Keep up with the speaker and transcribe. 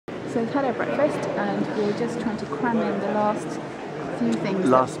So we've had our breakfast and we're just trying to cram in the last few things.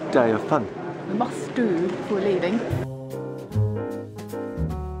 Last day of fun. We must do before leaving.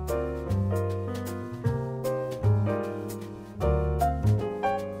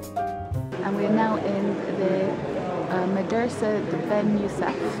 And we're now in the Madrasa Ben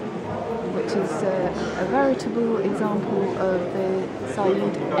Youssef, which is a veritable example of the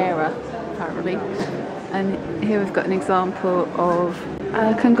Said era, apparently. And here we've got an example of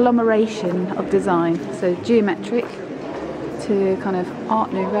a conglomeration of design, so geometric to kind of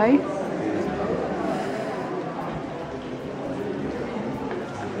Art Nouveau.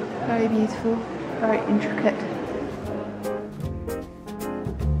 Very beautiful, very intricate.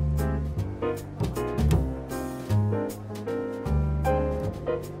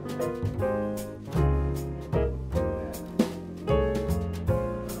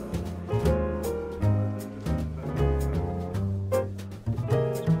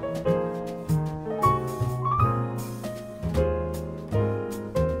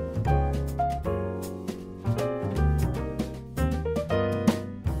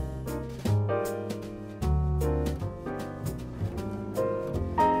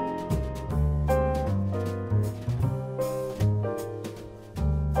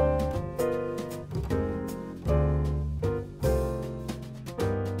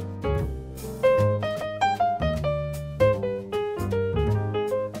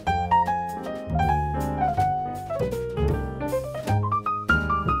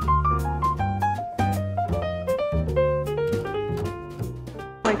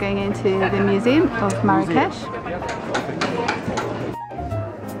 We're going into the Museum of Marrakech.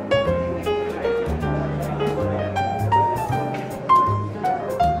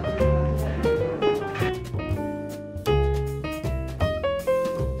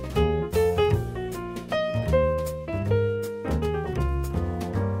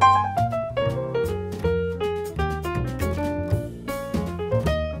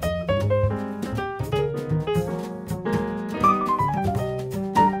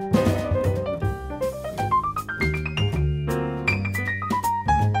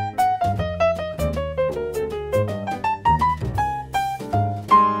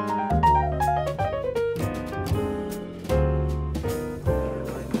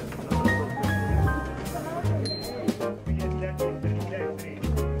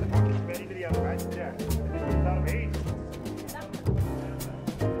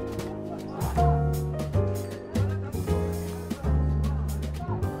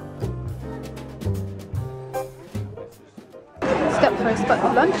 Stop for a spot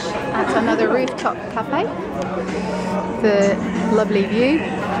of lunch at another rooftop cafe. The lovely view.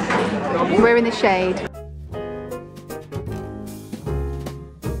 We're in the shade.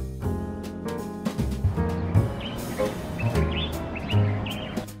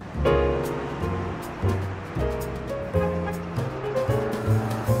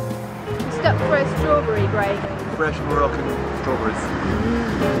 Stop for a strawberry break. Fresh Moroccan strawberries.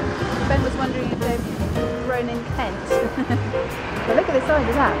 Ben was wondering if they've grown in Kent. But look at the size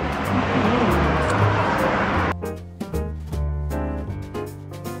of that.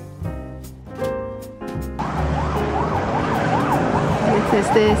 This is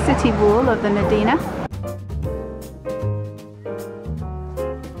the city wall of the Medina.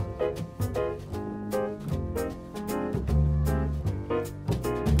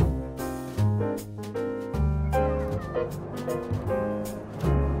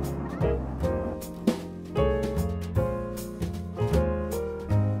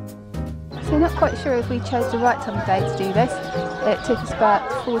 So not quite sure if we chose the right time of day to do this. It took us about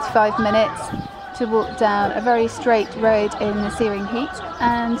 45 minutes to walk down a very straight road in the searing heat,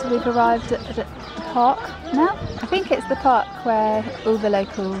 and we've arrived at the park now. I think it's the park where all the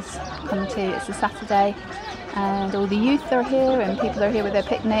locals come to. It's a Saturday and all the youth are here and people are here with their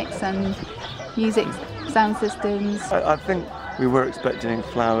picnics and music sound systems. I think we were expecting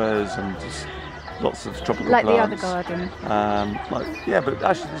flowers and just lots of tropical like plants. The other garden. Yeah, but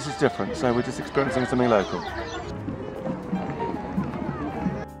actually this is different, so we're just experiencing something local.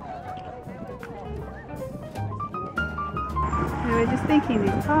 We were just thinking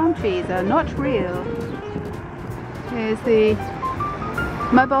these palm trees are not real. Here's the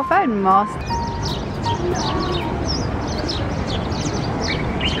mobile phone mast.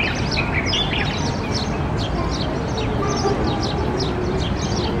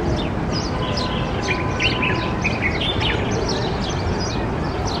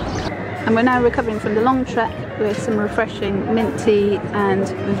 And we're now recovering from the long trek with some refreshing mint tea, and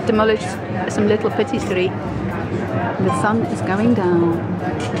we've demolished some little patisserie. The sun is going down.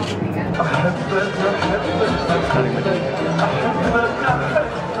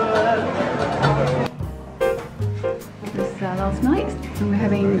 And we're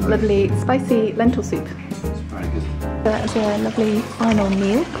having lovely spicy lentil soup. Very good. That was a lovely final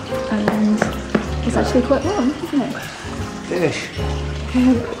meal, and it's actually quite warm, isn't it? Fish.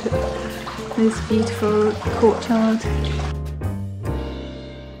 This beautiful courtyard.